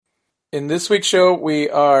In this week's show, we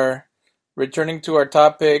are returning to our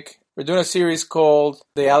topic. We're doing a series called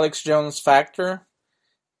The Alex Jones Factor.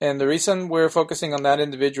 And the reason we're focusing on that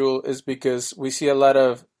individual is because we see a lot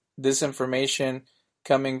of disinformation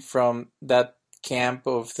coming from that camp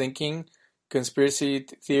of thinking, conspiracy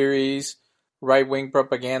theories, right-wing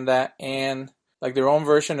propaganda, and like their own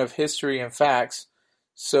version of history and facts.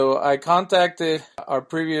 So I contacted our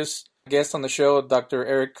previous guest on the show, Dr.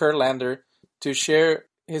 Eric Kurlander, to share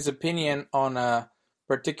his opinion on a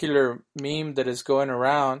particular meme that is going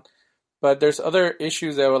around. But there's other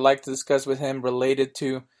issues that I would like to discuss with him related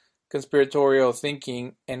to conspiratorial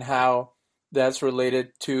thinking and how that's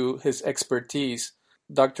related to his expertise.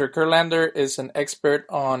 Dr. Kurlander is an expert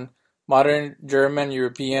on modern German,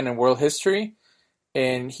 European, and world history,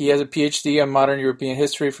 and he has a PhD on modern European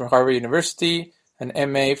history from Harvard University,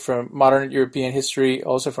 an MA from modern European history,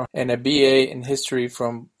 and a BA in history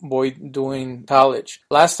from Bowdoin College.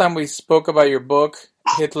 Last time we spoke about your book,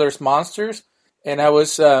 Hitler's Monsters, and I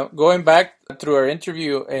was going back through our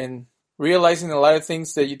interview and realizing a lot of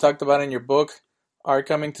things that you talked about in your book are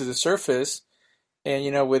coming to the surface.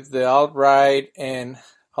 And, with the alt-right and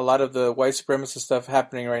a lot of the white supremacist stuff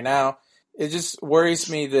happening right now, it just worries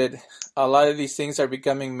me that a lot of these things are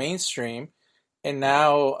becoming mainstream. And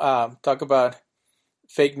now talk about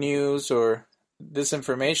fake news or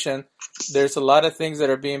disinformation. There's a lot of things that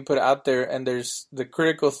are being put out there, and there's the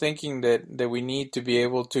critical thinking that we need to be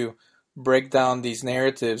able to break down these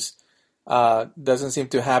narratives. Doesn't seem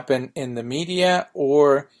to happen in the media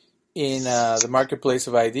or in the marketplace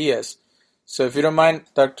of ideas. So if you don't mind,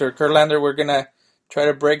 Dr. Kurlander, we're going to try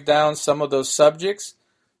to break down some of those subjects.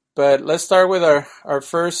 But let's start with our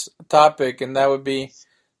first topic, and that would be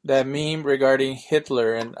that meme regarding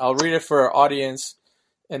Hitler. And I'll read it for our audience,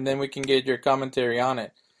 and then we can get your commentary on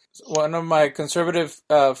it. One of my conservative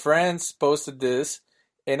friends posted this,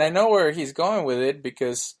 and I know where he's going with it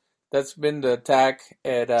because that's been the attack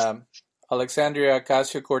at Alexandria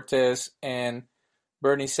Ocasio-Cortez and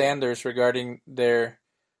Bernie Sanders regarding their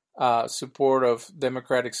support of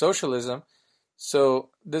democratic socialism. So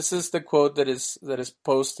this is the quote that is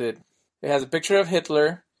posted. It has a picture of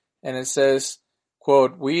Hitler, and it says,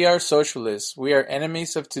 quote, "We are socialists. We are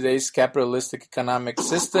enemies of today's capitalistic economic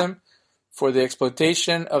system for the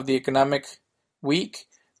exploitation of the economic weak,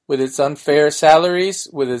 with its unfair salaries,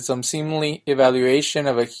 with its unseemly evaluation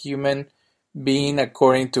of a human being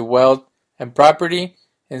according to wealth and property,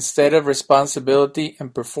 instead of responsibility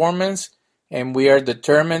and performance, and we are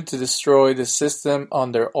determined to destroy the system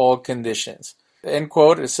under all conditions." End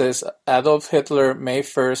quote. It says Adolf Hitler, May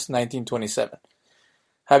 1st, 1927.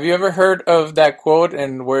 Have you ever heard of that quote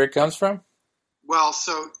and where it comes from? Well,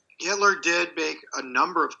 so Hitler did make a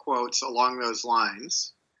number of quotes along those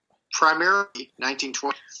lines. Primarily,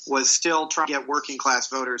 1920 was still trying to get working class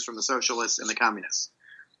voters from the socialists and the communists.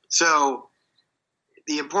 So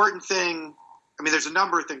the important thing, there's a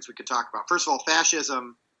number of things we could talk about. First of all,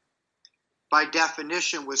 fascism, by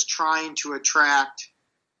definition, was trying to attract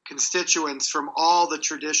constituents from all the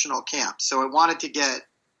traditional camps. So it wanted to get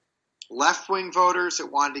left-wing voters,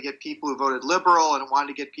 it wanted to get people who voted liberal, and it wanted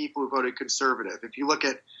to get people who voted conservative. If you look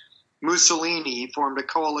at Mussolini, he formed a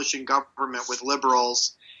coalition government with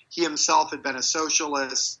liberals. He himself had been a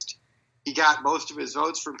socialist. He got most of his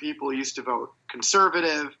votes from people who used to vote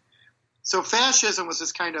conservative. So fascism was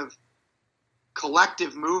this kind of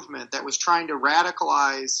collective movement that was trying to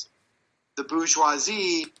radicalize the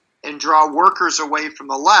bourgeoisie and draw workers away from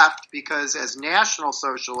the left because as National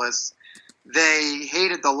Socialists, they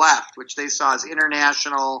hated the left, which they saw as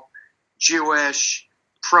international, Jewish,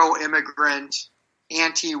 pro-immigrant,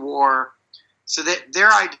 anti-war. So that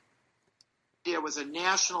their idea was a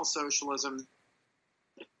National Socialism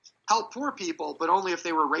help poor people, but only if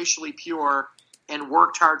they were racially pure and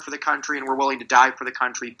worked hard for the country and were willing to die for the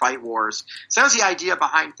country, fight wars. So that was the idea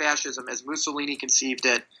behind fascism as Mussolini conceived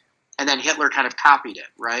it, and then Hitler kind of copied it,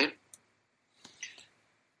 right?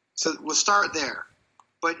 So we'll start there.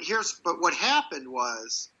 But what happened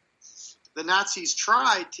was the Nazis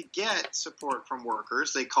tried to get support from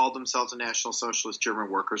workers. They called themselves a National Socialist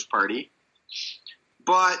German Workers' Party.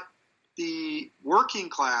 But the working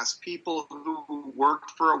class, people who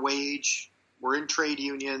worked for a wage, were in trade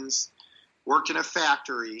unions, worked in a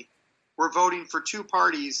factory, were voting for two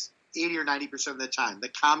parties 80 or 90% of the time, the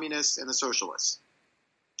communists and the socialists.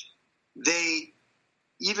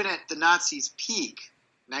 Even at the Nazis' peak,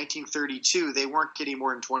 1932, they weren't getting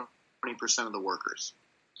more than 20% of the workers.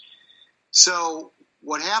 So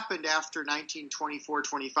what happened after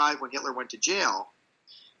 1924-25 when Hitler went to jail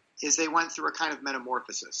is they went through a kind of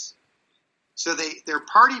metamorphosis. So their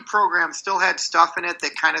party program still had stuff in it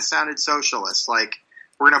that kind of sounded socialist, like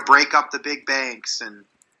we're going to break up the big banks, and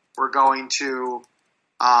we're going to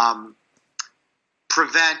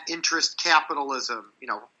prevent interest capitalism,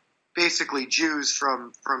 basically Jews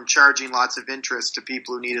from charging lots of interest to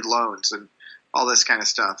people who needed loans and all this kind of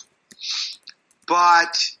stuff.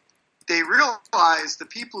 But they realized the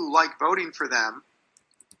people who like voting for them,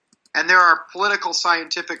 and there are political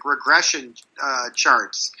scientific regression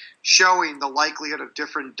charts showing the likelihood of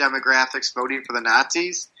different demographics voting for the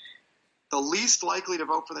Nazis. The least likely to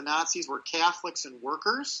vote for the Nazis were Catholics and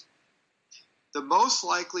workers. The most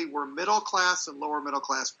likely were middle class and lower middle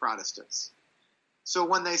class Protestants. So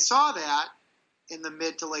when they saw that in the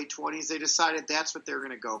mid to late 20s, they decided that's what they were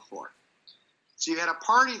going to go for. So you had a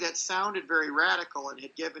party that sounded very radical and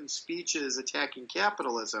had given speeches attacking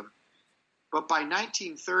capitalism. But by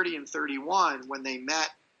 1930 and 31, when they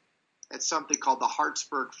met at something called the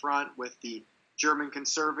Hartsburg Front with the German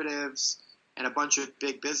conservatives and a bunch of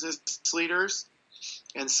big business leaders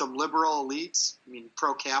and some liberal elites,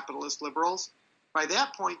 pro-capitalist liberals, by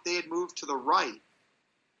that point they had moved to the right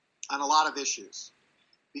on a lot of issues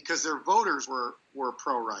because their voters were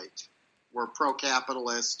pro-right, were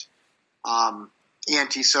pro-capitalist,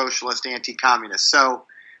 anti-socialist, anti-communist. So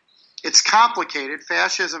it's complicated.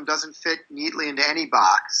 Fascism doesn't fit neatly into any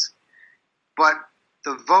box, but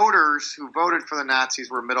the voters who voted for the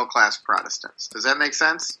Nazis were middle-class Protestants. Does that make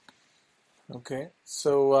sense? Okay.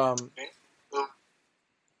 So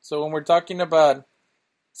when we're talking about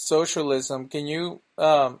socialism, can you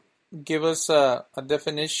give us a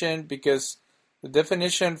definition? Because the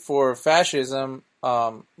definition for fascism,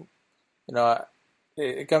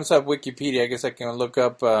 it comes up Wikipedia. I guess I can look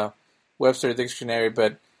up Webster Dictionary,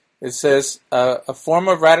 but it says a form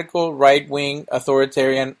of radical right-wing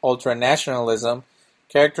authoritarian ultranationalism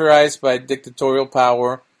characterized by dictatorial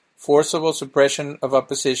power, forcible suppression of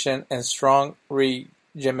opposition, and strong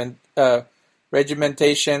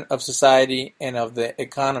regimentation of society and of the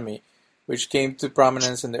economy, which came to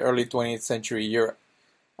prominence in the early 20th century Europe.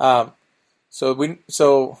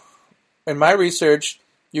 So in my research,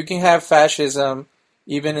 you can have fascism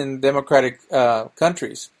even in democratic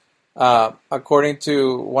countries. According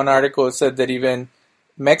to one article, it said that even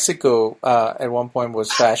Mexico at one point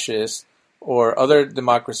was fascist, or other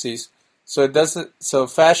democracies. So it doesn't. So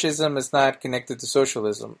fascism is not connected to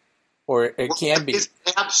socialism, or it can be. It's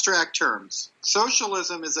abstract terms.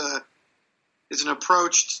 Socialism is an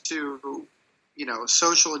approach to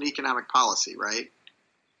social and economic policy, right?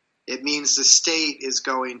 It means the state is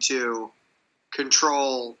going to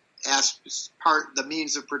control the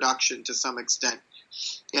means of production to some extent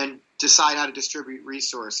and decide how to distribute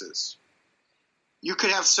resources. You could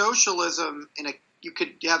have socialism you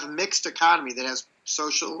could have a mixed economy that has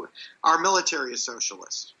our military is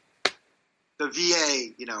socialist. The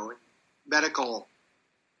VA, medical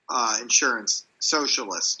insurance,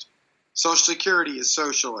 socialist. Social Security is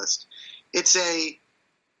socialist.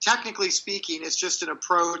 Technically speaking, it's just an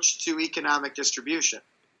approach to economic distribution.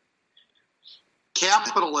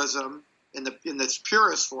 Capitalism, in its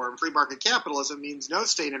purest form, free market capitalism, means no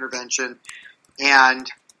state intervention and,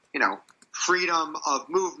 freedom of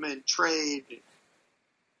movement, trade,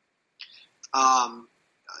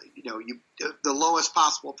 the lowest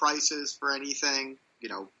possible prices for anything,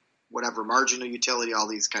 whatever, marginal utility, all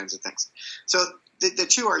these kinds of things. So the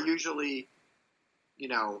two are usually,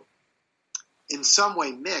 in some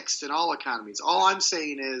way mixed in all economies. All I'm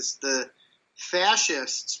saying is the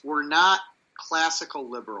fascists were not classical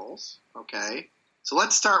liberals, okay? So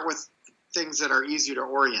let's start with things that are easier to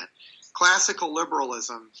orient. Classical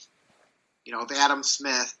liberalism, of Adam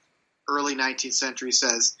Smith, early 19th century,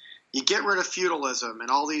 says you get rid of feudalism and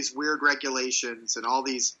all these weird regulations and all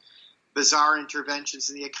these bizarre interventions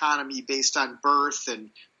in the economy based on birth and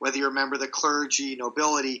whether you're a member of the clergy,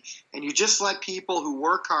 nobility, and you just let people who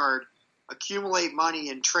work hard accumulate money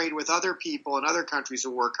and trade with other people in other countries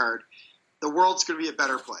who work hard. The world's going to be a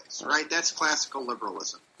better place, right? That's classical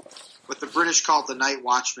liberalism, what the British called the night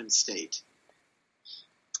watchman state.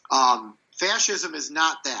 Fascism is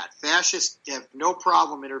not that. Fascists have no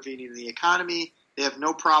problem intervening in the economy. They have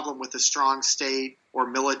no problem with a strong state or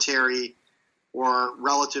military or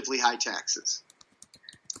relatively high taxes.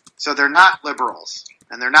 So they're not liberals,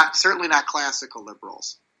 and they're certainly not classical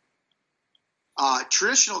liberals.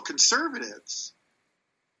 Traditional conservatives,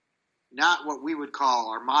 not what we would call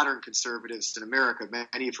our modern conservatives in America,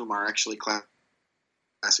 many of whom are actually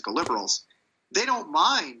classical liberals, they don't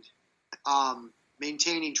mind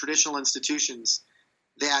maintaining traditional institutions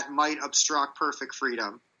that might obstruct perfect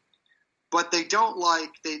freedom, but they don't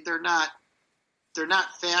they're not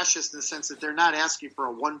fascist in the sense that they're not asking for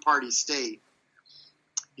a one-party state,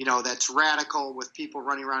 that's radical with people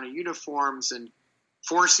running around in uniforms and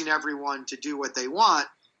forcing everyone to do what they want.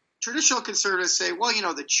 Traditional conservatives say, well,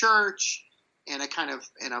 the church and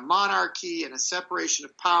a monarchy and a separation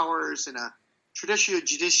of powers and a traditional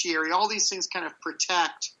judiciary, all these things kind of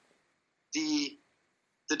protect the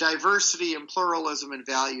diversity and pluralism and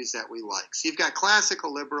values that we like. So you've got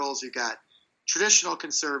classical liberals, you've got traditional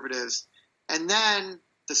conservatives, and then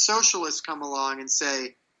the socialists come along and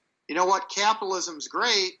say, you know what, capitalism's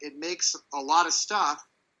great, it makes a lot of stuff.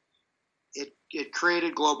 It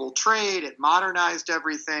created global trade, it modernized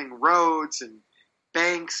everything, roads and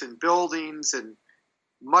banks and buildings and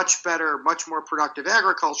much better, much more productive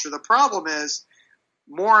agriculture. The problem is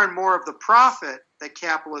more and more of the profit that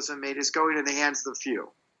capitalism made is going in the hands of the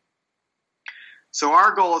few. So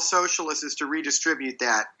our goal as socialists is to redistribute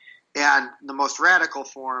that, and the most radical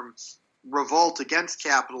form, revolt against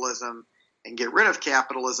capitalism and get rid of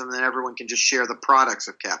capitalism, and then everyone can just share the products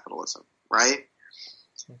of capitalism, right?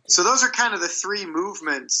 Okay. So those are kind of the three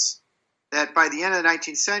movements that by the end of the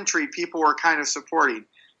 19th century, people were kind of supporting.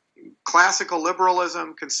 Classical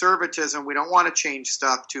liberalism, conservatism, we don't want to change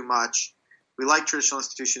stuff too much. We like traditional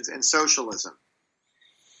institutions, and socialism.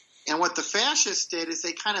 And what the fascists did is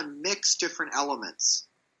they kind of mixed different elements.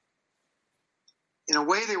 In a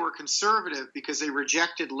way, they were conservative because they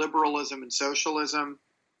rejected liberalism and socialism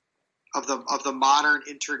of the modern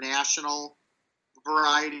international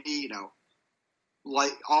variety.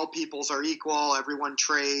 Like all peoples are equal, everyone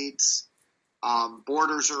trades,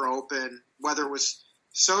 borders are open. Whether it was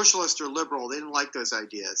socialist or liberal, they didn't like those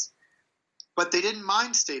ideas. But they didn't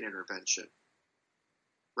mind state intervention,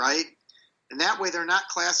 right? And that way they're not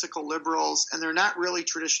classical liberals and they're not really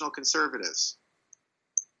traditional conservatives.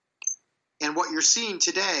 And what you're seeing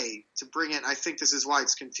today, to bring it, I think this is why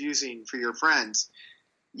it's confusing for your friends,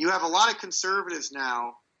 you have a lot of conservatives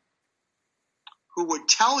now who would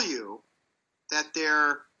tell you that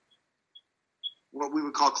they're what we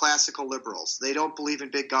would call classical liberals. They don't believe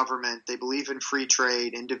in big government. They believe in free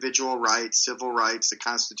trade, individual rights, civil rights, the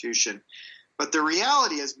Constitution. But the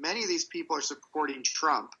reality is many of these people are supporting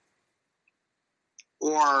Trump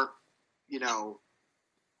or,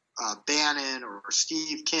 Bannon or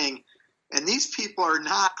Steve King. And these people are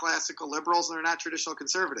not classical liberals and they're not traditional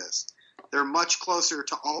conservatives. They're much closer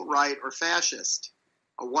to alt-right or fascist,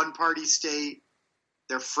 a one-party state.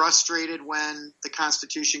 They're frustrated when the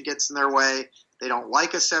Constitution gets in their way. They don't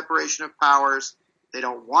like a separation of powers. They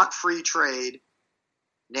don't want free trade,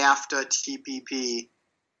 NAFTA, TPP.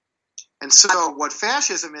 And so what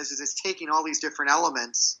fascism is it's taking all these different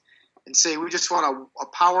elements and saying we just want a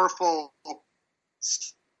powerful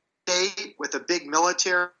state with a big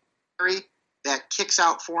military that kicks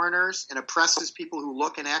out foreigners and oppresses people who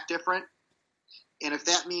look and act different. And if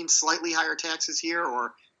that means slightly higher taxes here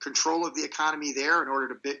or control of the economy there in order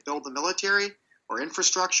to build the military or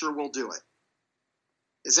infrastructure, we'll do it.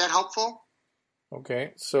 Is that helpful?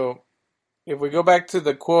 Okay, so if we go back to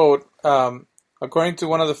the quote, according to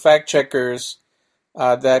one of the fact checkers,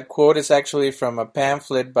 that quote is actually from a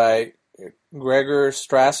pamphlet by Gregor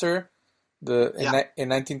Strasser in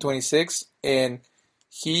 1926, and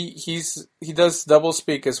he does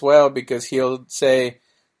doublespeak as well because he'll say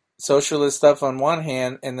socialist stuff on one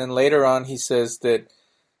hand, and then later on he says that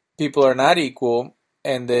people are not equal,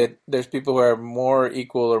 and that there's people who are more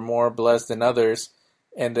equal or more blessed than others,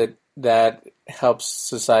 and that helps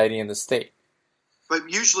society and the state. But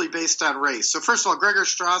usually based on race. So first of all, Gregor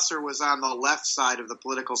Strasser was on the left side of the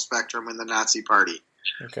political spectrum in the Nazi Party.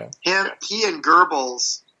 Okay. He and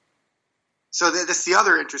Goebbels. So that's the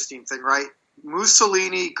other interesting thing, right?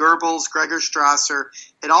 Mussolini, Goebbels, Gregor Strasser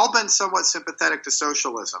had all been somewhat sympathetic to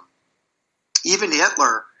socialism. Even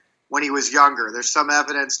Hitler, when he was younger, there's some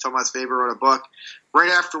evidence. Thomas Weber wrote a book.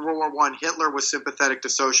 Right after World War I, Hitler was sympathetic to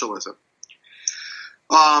socialism.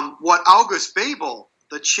 What August Bebel,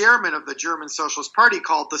 the chairman of the German Socialist Party,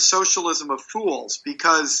 called the socialism of fools,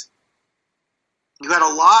 because you had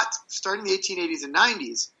a lot, starting in the 1880s and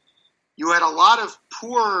 90s, you had a lot of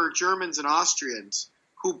poor Germans and Austrians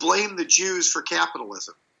who blamed the Jews for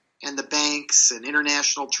capitalism and the banks and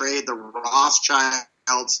international trade, the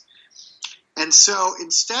Rothschilds. And so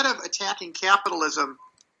instead of attacking capitalism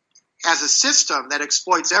as a system that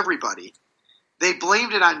exploits everybody, they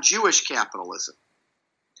blamed it on Jewish capitalism.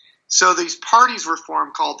 So these parties were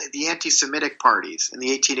formed called the anti-Semitic parties in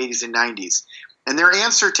the 1880s and 90s. And their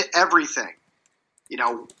answer to everything,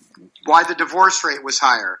 why the divorce rate was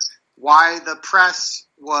higher, why the press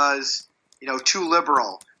was, too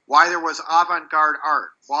liberal, why there was avant-garde art,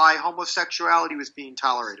 why homosexuality was being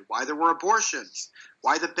tolerated, why there were abortions,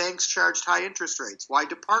 why the banks charged high interest rates, why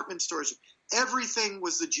department stores, everything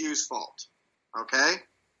was the Jews' fault, okay?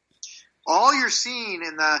 All you're seeing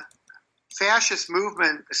in the fascist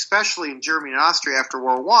movement, especially in Germany and Austria after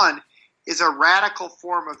World War I, is a radical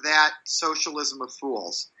form of that socialism of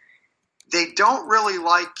fools. They don't really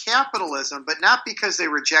like capitalism, but not because they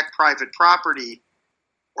reject private property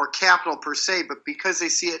or capital per se, but because they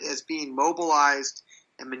see it as being mobilized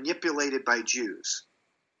and manipulated by Jews.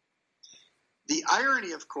 The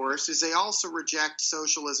irony, of course, is they also reject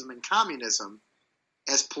socialism and communism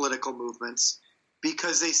as political movements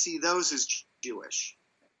because they see those as Jewish.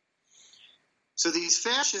 So these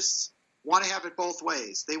fascists want to have it both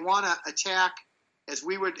ways. They want to attack,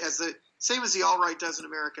 same as the alt-right does in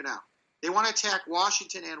America now. They want to attack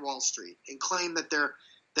Washington and Wall Street and claim that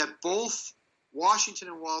both Washington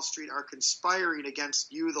and Wall Street are conspiring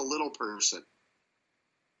against you, the little person,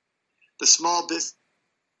 the small business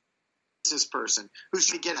person who's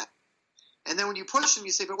trying to get it. And then when you push them,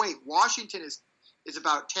 you say, but wait, Washington is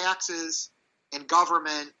about taxes and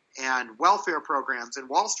government and welfare programs, and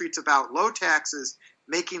Wall Street's about low taxes,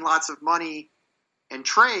 making lots of money, and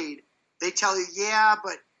trade. They tell you, yeah,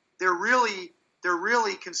 but they're really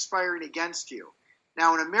conspiring against you.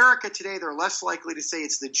 Now, in America today, they're less likely to say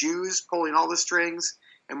it's the Jews pulling all the strings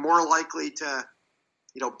and more likely to,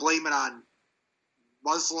 blame it on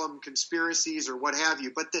Muslim conspiracies or what have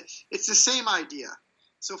you. But it's the same idea.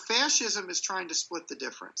 So fascism is trying to split the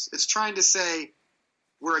difference. It's trying to say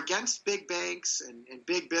we're against big banks and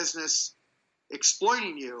big business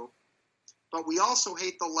exploiting you, but we also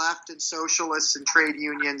hate the left and socialists and trade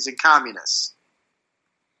unions and communists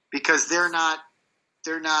because they're not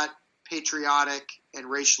patriotic and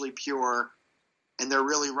racially pure, and they're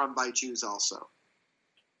really run by Jews also.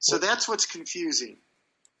 So that's what's confusing.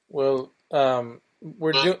 Well,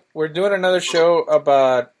 we're doing another show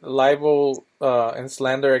about libel and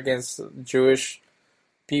slander against Jewish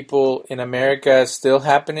people in America still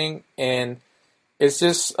happening, and it's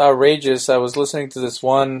just outrageous. I was listening to this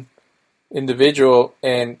one individual,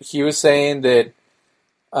 and he was saying that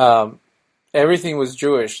everything was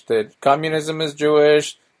Jewish, that communism is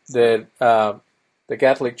Jewish, that the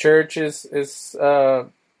Catholic Church is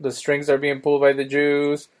the strings are being pulled by the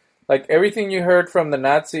Jews. Like everything you heard from the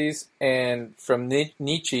Nazis and from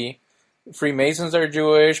Nietzsche, Freemasons are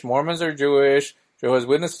Jewish, Mormons are Jewish, Jehovah's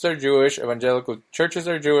Witnesses are Jewish, evangelical churches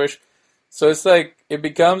are Jewish. So it's like it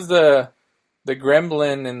becomes the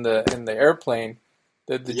gremlin in the airplane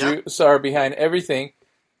that the Jews are behind everything.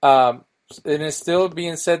 And it's still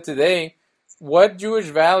being said today. What Jewish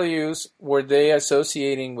values were they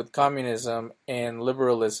associating with communism and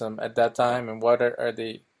liberalism at that time, and what are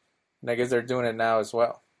they? And I guess they're doing it now as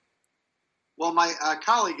well. Well, my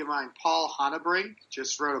colleague of mine, Paul Honnebrink,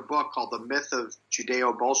 just wrote a book called The Myth of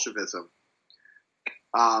Judeo-Bolshevism,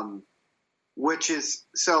 which is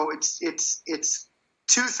it's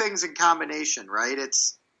two things in combination, right?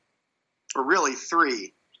 Or really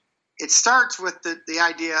three. It starts with the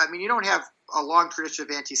idea. I mean, you don't have a long tradition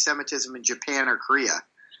of anti-Semitism in Japan or Korea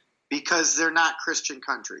because they're not Christian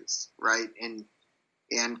countries, right?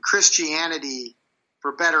 And Christianity,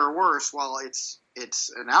 for better or worse, while it's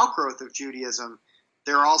an outgrowth of Judaism,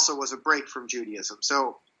 there also was a break from Judaism.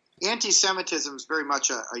 So anti-Semitism is very much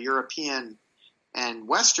a European and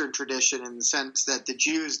Western tradition in the sense that the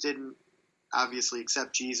Jews didn't obviously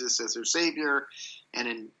accept Jesus as their savior, and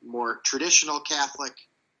in more traditional Catholic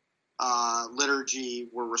liturgy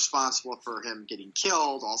were responsible for him getting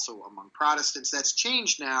killed. Also among Protestants, that's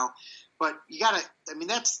changed now. But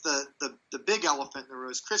that's the big elephant in the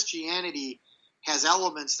room is Christianity has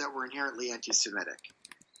elements that were inherently anti-Semitic.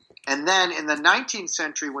 And then in the 19th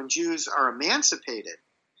century, when Jews are emancipated,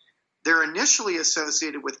 they're initially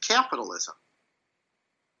associated with capitalism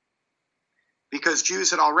because Jews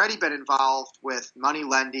had already been involved with money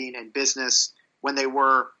lending and business when they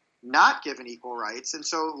were not given equal rights. And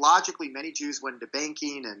so logically, many Jews went into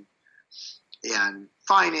banking and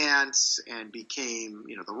finance and became,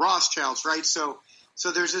 the Rothschilds, right? So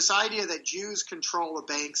there's this idea that Jews control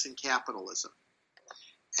the banks and capitalism.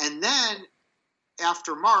 And then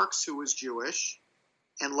after Marx, who was Jewish,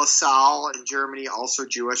 and Lassalle in Germany, also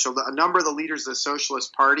Jewish, so a number of the leaders of the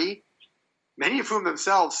Socialist Party, many of whom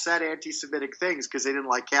themselves said anti-Semitic things because they didn't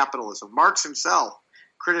like capitalism. Marx himself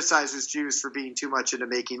criticizes Jews for being too much into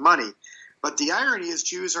making money. But the irony is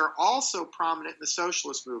Jews are also prominent in the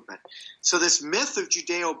socialist movement. So this myth of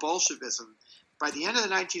Judeo-Bolshevism, by the end of the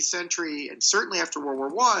 19th century, and certainly after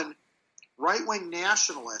World War I, right-wing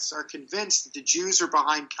nationalists are convinced that the Jews are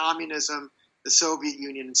behind communism, the Soviet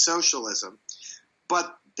Union, and socialism.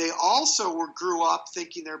 But they also grew up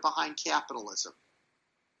thinking they're behind capitalism.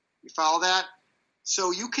 You follow that?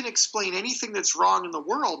 So you can explain anything that's wrong in the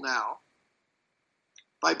world now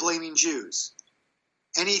by blaming Jews.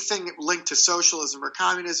 Anything linked to socialism or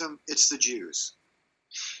communism, it's the Jews.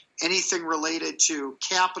 Anything related to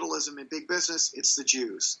capitalism and big business, it's the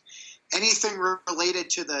Jews. Anything related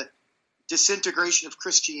to the disintegration of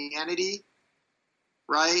Christianity,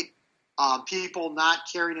 right? People not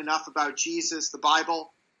caring enough about Jesus, the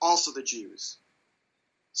Bible, also the Jews.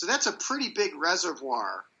 So that's a pretty big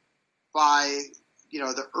reservoir by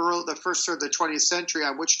the first third of the 20th century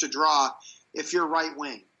on which to draw if you're right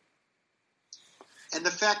wing. And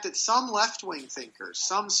the fact that some left-wing thinkers,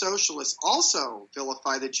 some socialists also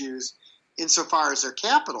vilify the Jews insofar as they're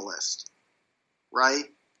capitalist, right,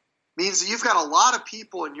 means that you've got a lot of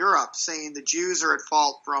people in Europe saying the Jews are at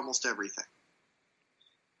fault for almost everything.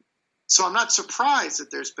 So I'm not surprised that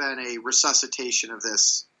there's been a resuscitation of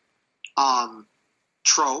this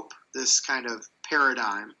trope, this kind of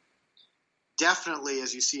paradigm. Definitely,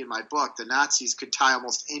 as you see in my book, the Nazis could tie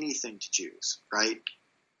almost anything to Jews, right?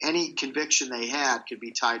 Any conviction they had could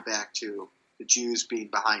be tied back to the Jews being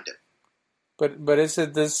behind it. But is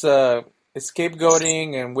it this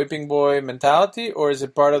scapegoating and whipping boy mentality, or is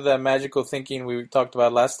it part of that magical thinking we talked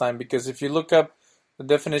about last time? Because if you look up the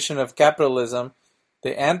definition of capitalism,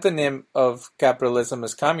 the antonym of capitalism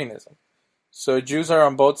is communism. So Jews are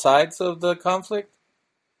on both sides of the conflict?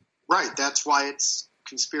 Right. That's why it's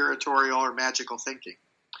conspiratorial or magical thinking.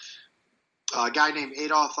 A guy named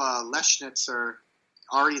Adolf Leschnitzer,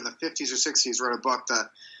 already in the 50s or 60s, wrote a book, The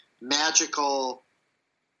Magical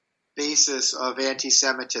Basis of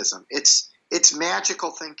Anti-Semitism. It's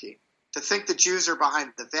magical thinking. To think the Jews are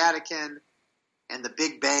behind the Vatican and the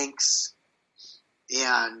big banks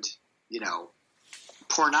and,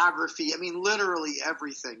 pornography. I mean, literally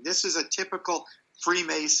everything. This is a typical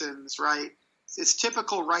Freemasons, right? It's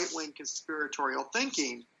typical right-wing conspiratorial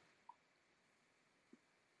thinking,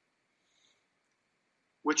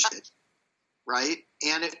 which right?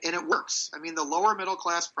 And it works. I mean, the lower middle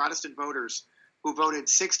class Protestant voters who voted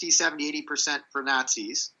 60, 70, 80% for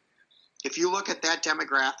Nazis, if you look at that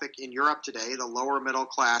demographic in Europe today, the lower middle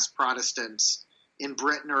class Protestants in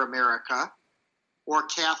Britain or America, or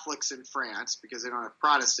Catholics in France, because they don't have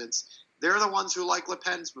Protestants, they're the ones who like Le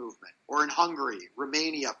Pen's movement, or in Hungary,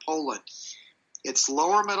 Romania, Poland. It's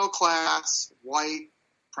lower middle class, white,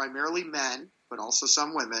 primarily men, but also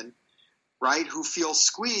some women, right, who feel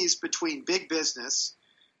squeezed between big business,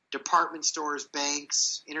 department stores,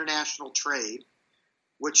 banks, international trade,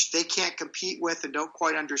 which they can't compete with and don't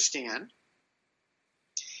quite understand,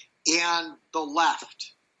 and the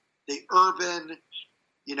left, the urban,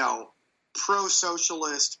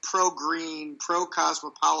 pro-socialist, pro-green,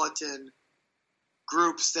 pro-cosmopolitan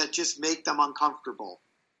groups that just make them uncomfortable.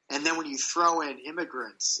 And then when you throw in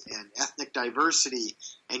immigrants and ethnic diversity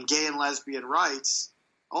and gay and lesbian rights,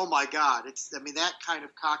 oh my God, that kind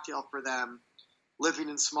of cocktail for them living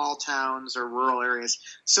in small towns or rural areas.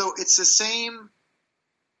 So it's the same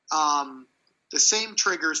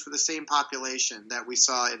triggers for the same population that we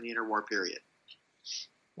saw in the interwar period.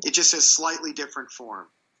 It just has slightly different form,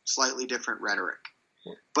 slightly different rhetoric.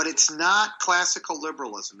 But it's not classical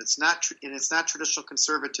liberalism. It's not traditional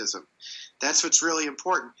conservatism. That's what's really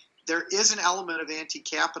important. There is an element of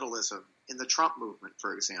anti-capitalism in the Trump movement,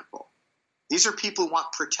 for example. These are people who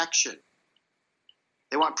want protection.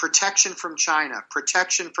 They want protection from China,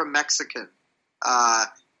 protection from Mexican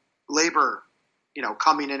labor,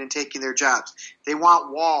 coming in and taking their jobs. They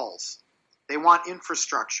want walls. They want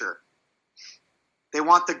infrastructure. They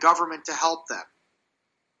want the government to help them.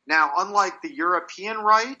 Now, unlike the European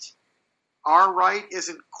right, our right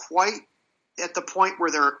isn't quite at the point where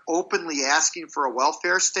they're openly asking for a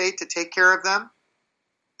welfare state to take care of them.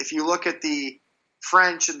 If you look at the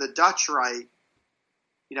French and the Dutch right,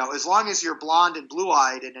 as long as you're blonde and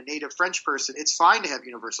blue-eyed and a native French person, it's fine to have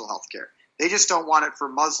universal health care. They just don't want it for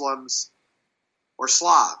Muslims or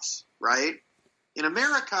Slavs, right? In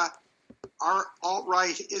America, our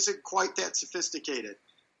alt-right isn't quite that sophisticated.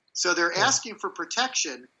 So they're asking for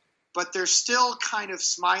protection, but they're still kind of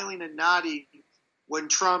smiling and nodding when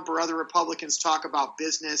Trump or other Republicans talk about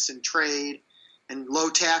business and trade and low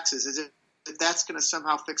taxes, as if that's going to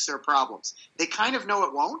somehow fix their problems. They kind of know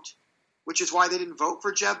it won't, which is why they didn't vote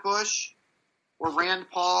for Jeb Bush or Rand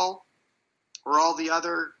Paul or all the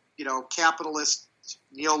other, capitalist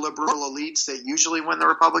neoliberal elites that usually win the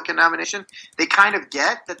Republican nomination. They kind of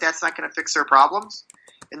get that that's not going to fix their problems,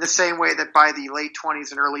 in the same way that by the late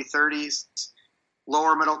 20s and early 30s,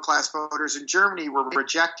 lower middle class voters in Germany were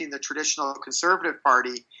rejecting the traditional conservative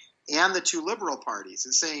party and the two liberal parties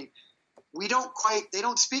and saying, they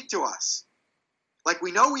don't speak to us. Like,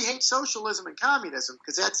 we know we hate socialism and communism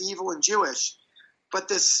because that's evil and Jewish, but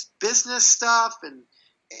this business stuff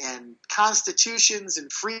and constitutions and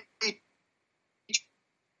free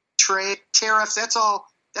trade, tariffs, that's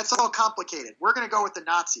all complicated. We're going to go with the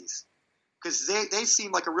Nazis because they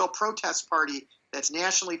seem like a real protest party that's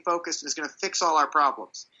nationally focused and is going to fix all our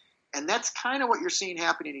problems. And that's kind of what you're seeing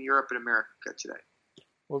happening in Europe and America today.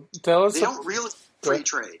 Well, tell us. They don't really free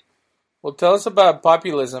trade. Well, tell us about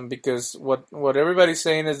populism, because what everybody's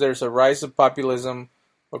saying is there's a rise of populism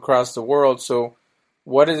across the world. So,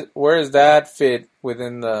 where does that fit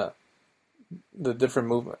within the different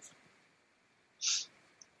movements?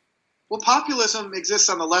 Well, populism exists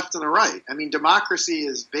on the left and the right. I mean, democracy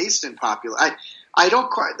is based in populism. I don't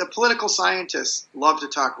quite. The political scientists love to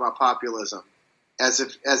talk about populism as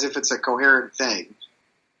if it's a coherent thing.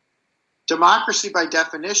 Democracy, by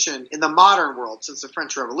definition, in the modern world, since the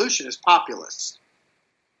French Revolution, is populist.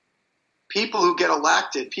 People who get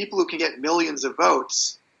elected, people who can get millions of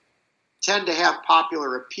votes, tend to have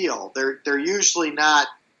popular appeal. They're usually not,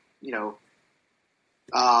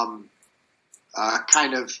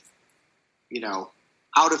 kind of,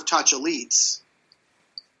 out of touch elites.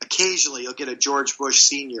 Occasionally, you'll get a George Bush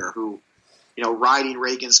Sr. who, riding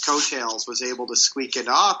Reagan's coattails, was able to squeak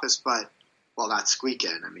into office, but, well, not squeak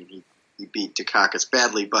in. I mean, he beat Dukakis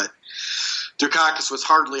badly, but Dukakis was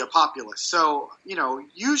hardly a populist. So,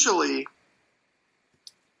 usually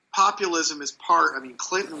populism is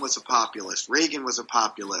Clinton was a populist. Reagan was a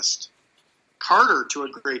populist. Carter, to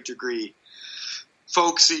a great degree,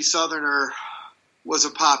 folksy Southerner, was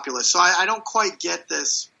a populist. So I don't quite get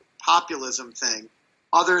this populism thing,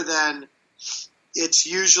 other than it's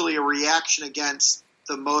usually a reaction against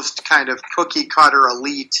the most kind of cookie-cutter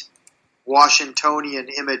elite Washingtonian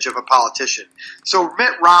image of a politician. So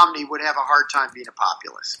Mitt Romney would have a hard time being a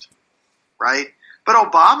populist, right? But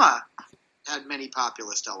Obama had many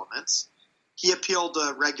populist elements. He appealed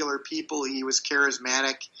to regular people. He was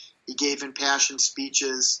charismatic. He gave impassioned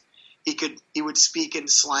speeches. He would speak in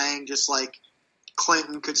slang just like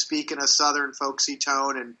Clinton could speak in a Southern folksy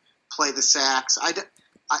tone and play the sax.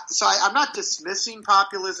 I'm not dismissing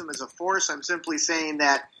populism as a force. I'm simply saying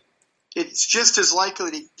that it's just as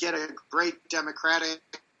likely to get a great Democratic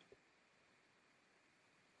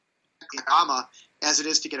Obama as it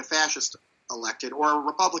is to get a fascist elected or a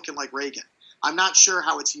Republican like Reagan. I'm not sure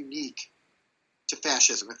how it's unique to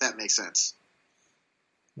fascism, if that makes sense.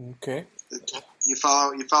 Okay. You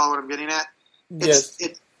follow what I'm getting at? Yes.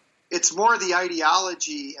 It's more the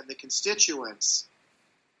ideology and the constituents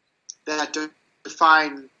that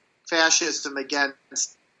define fascism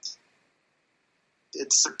against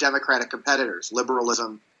its democratic competitors,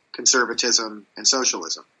 liberalism, conservatism, and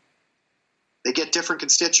socialism. They get different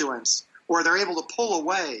constituents, or they're able to pull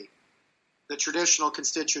away the traditional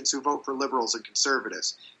constituents who vote for liberals and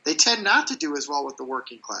conservatives. They tend not to do as well with the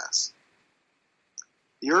working class.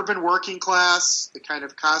 The urban working class, the kind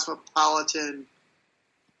of cosmopolitan,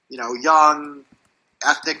 young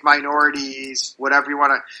ethnic minorities, whatever you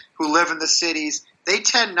want to, who live in the cities, they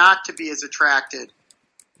tend not to be as attracted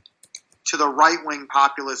to the right-wing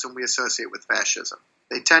populism we associate with fascism.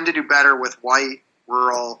 They tend to do better with white,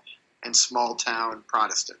 rural, and small-town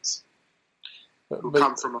Protestants who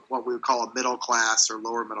come from what we would call a middle-class or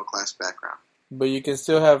lower-middle-class background. But you can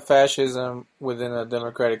still have fascism within a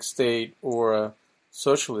democratic state or a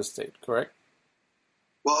socialist state, correct?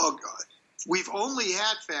 Well, we've only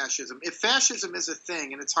had fascism. If fascism is a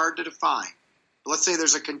thing, and it's hard to define, let's say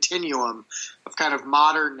there's a continuum of kind of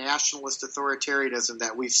modern nationalist authoritarianism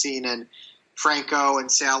that we've seen in Franco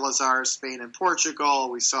and Salazar, Spain and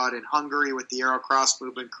Portugal. We saw it in Hungary with the Arrow Cross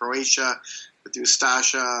movement, Croatia with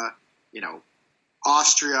Ustasha,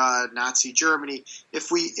 Austria, Nazi Germany.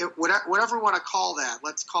 Whatever we want to call that,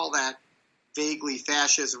 let's call that vaguely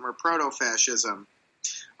fascism or proto-fascism.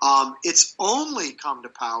 It's only come to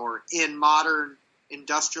power in modern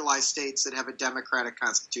industrialized states that have a democratic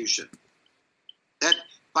constitution. That,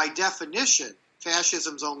 by definition,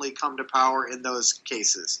 fascism's only come to power in those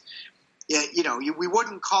cases. We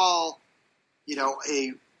wouldn't call,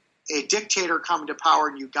 a dictator coming to power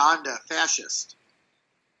in Uganda fascist,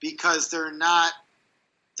 because they're not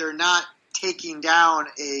taking down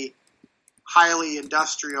a highly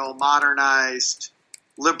industrial, modernized,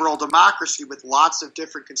 liberal democracy with lots of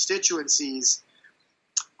different constituencies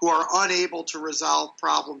who are unable to resolve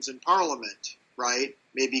problems in parliament, right?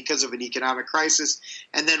 Maybe because of an economic crisis,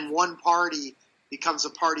 and then one party becomes a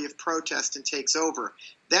party of protest and takes over.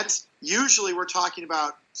 That's usually, we're talking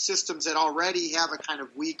about systems that already have a kind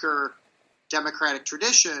of weaker democratic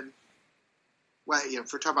tradition. Well,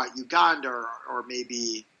 if we're talking about Uganda or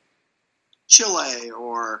maybe Chile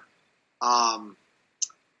or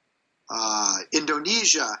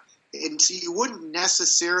Indonesia, and so you wouldn't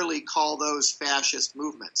necessarily call those fascist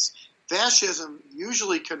movements. Fascism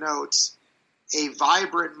usually connotes a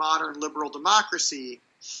vibrant modern liberal democracy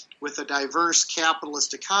with a diverse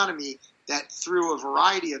capitalist economy that through a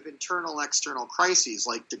variety of internal and external crises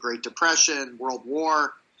like the Great Depression, World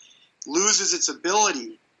War, loses its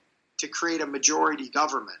ability to create a majority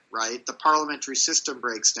government, right? The parliamentary system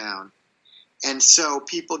breaks down. And so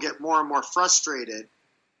people get more and more frustrated.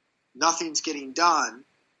 Nothing's getting done.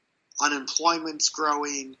 Unemployment's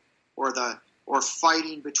growing, or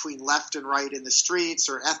fighting between left and right in the streets,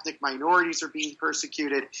 or ethnic minorities are being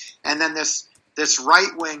persecuted. And then this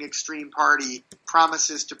right-wing extreme party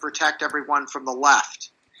promises to protect everyone from the left.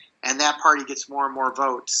 And that party gets more and more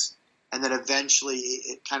votes. And then eventually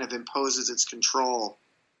it kind of imposes its control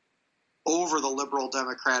over the liberal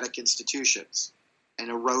democratic institutions and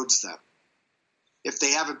erodes them, if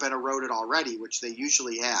they haven't been eroded already, which they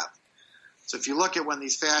usually have. So if you look at when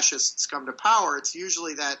these fascists come to power, it's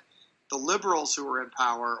usually that the liberals who were in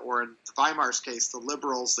power, or in Weimar's case, the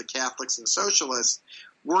liberals, the Catholics, and the socialists,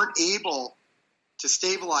 weren't able to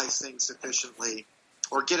stabilize things sufficiently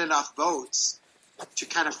or get enough votes to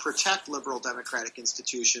kind of protect liberal democratic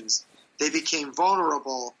institutions. They became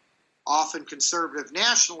vulnerable. Often conservative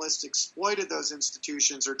nationalists exploited those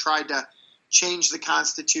institutions or tried to change the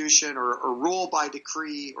Constitution or rule by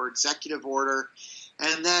decree or executive order.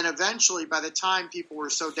 And then eventually, by the time people were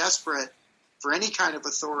so desperate for any kind of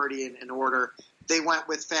authority and order, they went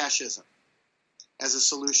with fascism as a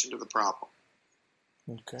solution to the problem.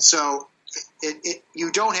 Okay. So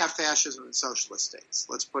you don't have fascism in socialist states.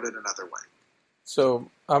 Let's put it another way. So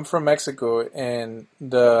I'm from Mexico, and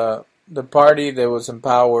the party that was in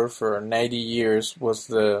power for 90 years was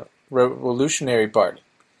the Revolutionary Party.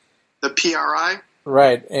 The PRI?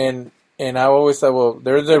 Right, and I always thought, well,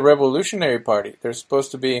 they're the Revolutionary Party. They're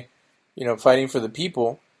supposed to be, fighting for the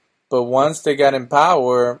people. But once they got in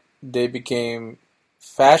power, they became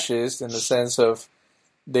fascist in the sense of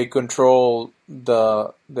they control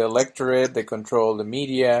the electorate, they control the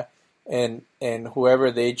media, and whoever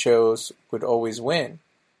they chose would always win.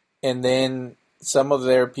 And then some of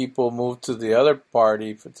their people moved to the other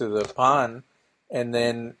party, to the PAN, and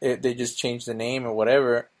then they just changed the name or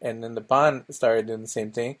whatever, and then the PAN started doing the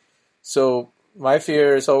same thing. So my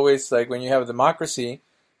fear is always, like, when you have a democracy,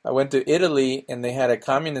 I went to Italy and they had a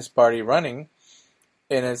communist party running,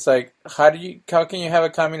 and it's like, how can you have a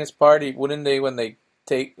communist party? Wouldn't they, when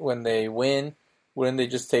they win, wouldn't they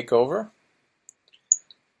just take over?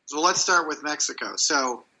 So let's start with Mexico.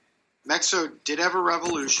 So Mexico did have a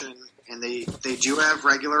revolution, and they do have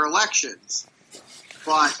regular elections.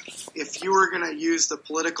 But if you were going to use the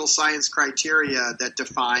political science criteria that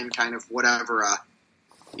define kind of whatever a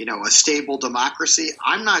stable democracy,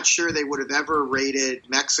 I'm not sure they would have ever rated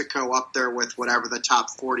Mexico up there with whatever the top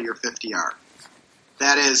 40 or 50 are.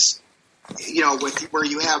 That is, where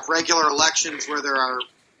you have regular elections where there are,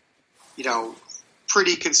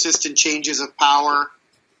 pretty consistent changes of power,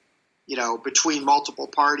 between multiple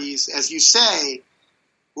parties. As you say,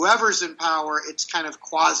 whoever's in power, it's kind of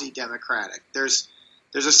quasi-democratic. There's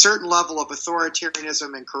a certain level of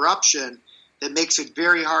authoritarianism and corruption that makes it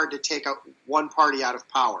very hard to take one party out of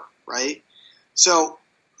power, right? So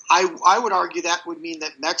I would argue that would mean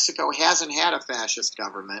that Mexico hasn't had a fascist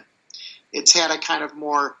government. It's had a kind of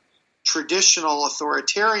more traditional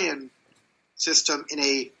authoritarian system in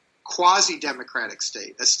a quasi-democratic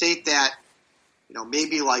state, a state that,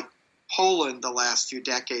 maybe like Poland the last few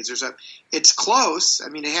decades. It's close. I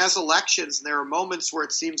mean, it has elections, and there are moments where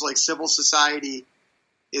it seems like civil society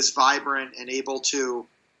is vibrant and able to,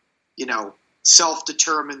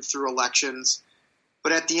 self-determine through elections.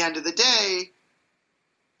 But at the end of the day,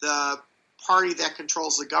 the party that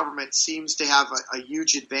controls the government seems to have a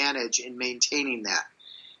huge advantage in maintaining that.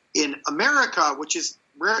 In America, which is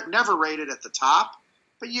never rated at the top,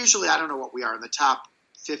 but usually, I don't know what we are, in the top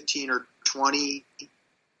 15 or 20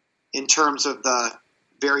 in terms of the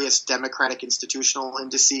various democratic institutional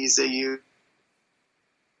indices they use.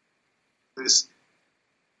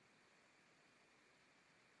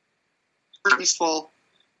 Peaceful,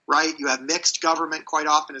 right? You have mixed government quite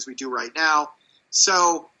often, as we do right now.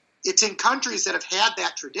 So it's in countries that have had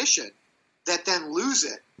that tradition that then lose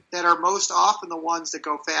it that are most often the ones that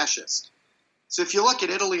go fascist. So if you look at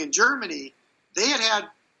Italy and Germany, they had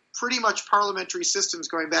pretty much parliamentary systems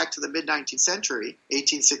going back to the mid-19th century,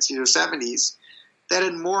 1860s or 70s, that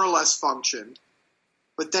had more or less functioned.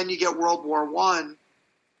 But then you get World War I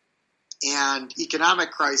and economic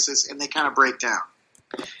crisis, and they kind of break down.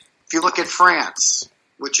 If you look at France,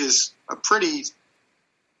 which is a pretty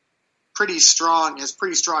strong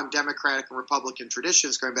democratic and republican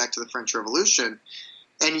traditions going back to the French Revolution,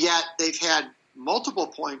 and yet they've had multiple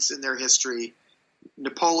points in their history.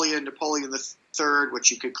 Napoleon third,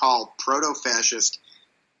 which you could call proto-fascist,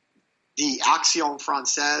 the Action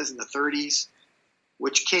Française in the 30s,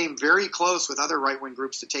 which came very close with other right-wing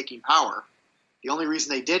groups to taking power. The only reason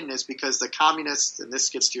they didn't is because the communists, and this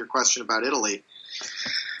gets to your question about Italy,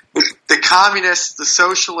 the communists, the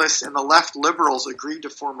socialists, and the left liberals agreed to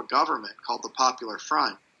form a government called the Popular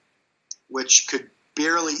Front, which could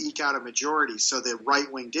barely eke out a majority, so the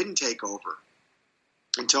right wing didn't take over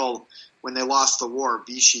until when they lost the war.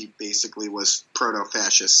 Vichy basically was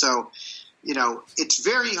proto-fascist. So, it's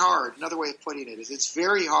very hard. Another way of putting it is it's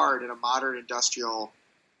very hard in a modern industrial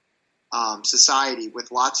society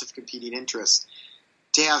with lots of competing interests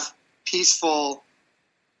to have peaceful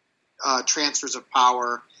transfers of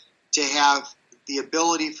power, to have the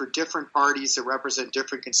ability for different parties that represent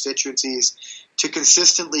different constituencies to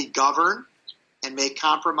consistently govern and make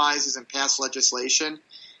compromises and pass legislation.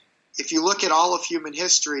 If you look at all of human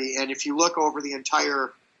history, and if you look over the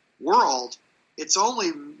entire world, it's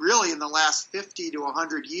only really in the last 50 to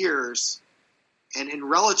 100 years, and in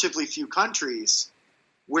relatively few countries,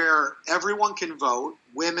 where everyone can vote,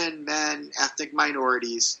 women, men, ethnic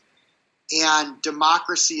minorities, and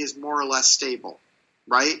democracy is more or less stable,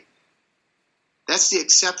 right? That's the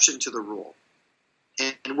exception to the rule.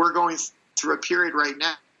 And we're going through a period right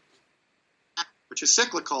now, which is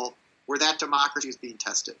cyclical, where that democracy is being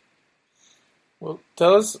tested. Well,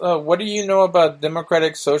 tell us, what do you know about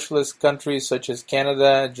democratic socialist countries such as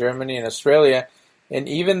Canada, Germany, and Australia, and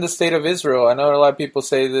even the State of Israel? I know a lot of people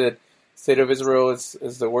say that the State of Israel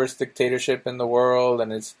is the worst dictatorship in the world,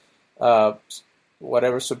 and it's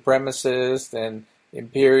whatever supremacist and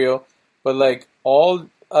imperial, but like all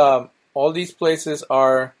these places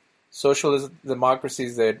are socialist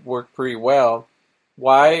democracies that work pretty well.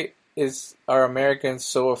 Why are Americans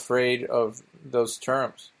so afraid of those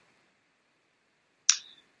terms?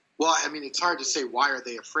 Well, I mean, it's hard to say why are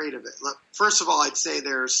they afraid of it. First of all, I'd say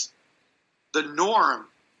there's the norm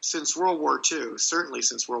since World War II, certainly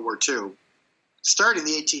since World War II. Starting in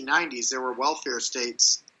the 1890s, there were welfare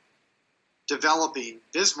states developing.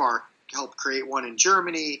 Bismarck helped create one in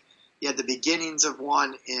Germany. You had the beginnings of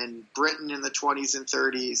one in Britain in the 20s and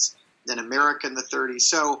 30s, then America in the 30s.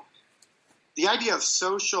 So the idea of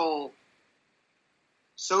socialist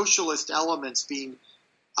elements being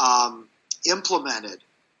implemented,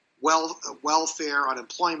 welfare,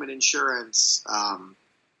 unemployment insurance,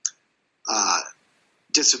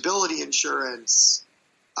 disability insurance,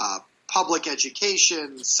 public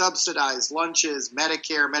education, subsidized lunches,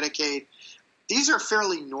 Medicare, Medicaid, these are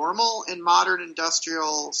fairly normal in modern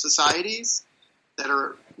industrial societies that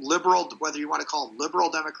are liberal, whether you want to call them liberal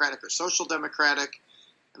democratic or social democratic.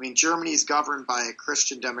 I mean, Germany is governed by a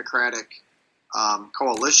Christian democratic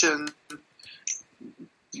coalition,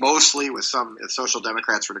 mostly with some social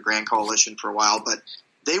democrats were the Grand Coalition for a while, but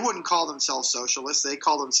they wouldn't call themselves socialists. They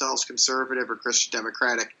call themselves conservative or Christian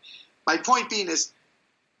democratic. My point being is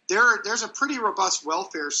there's a pretty robust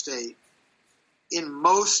welfare state in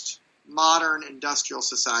most modern industrial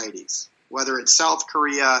societies, whether it's South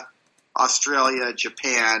Korea, Australia,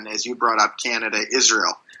 Japan, as you brought up, Canada,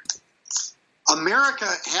 Israel. America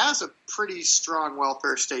has a pretty strong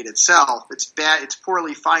welfare state itself. It's bad. It's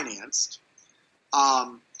poorly financed.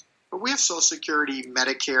 But we have Social Security,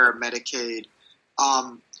 Medicare, Medicaid.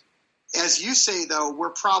 As you say, though, we're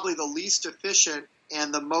probably the least efficient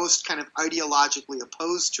and the most kind of ideologically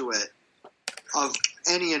opposed to it of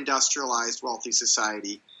any industrialized wealthy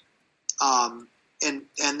society. And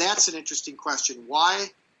that's an interesting question. Why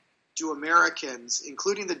do Americans,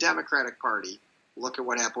 including the Democratic Party, look at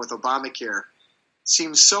what happened with Obamacare,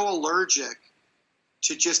 seem so allergic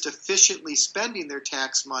to just efficiently spending their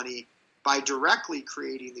tax money by directly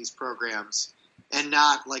creating these programs and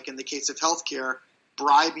not, like in the case of healthcare,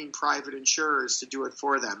 bribing private insurers to do it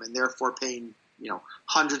for them and therefore paying,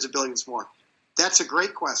 hundreds of billions more? That's a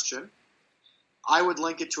great question. I would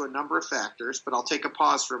link it to a number of factors, but I'll take a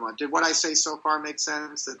pause for a moment. Did what I say so far make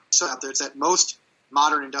sense? That out there, it's that most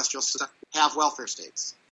modern industrial systems have welfare states.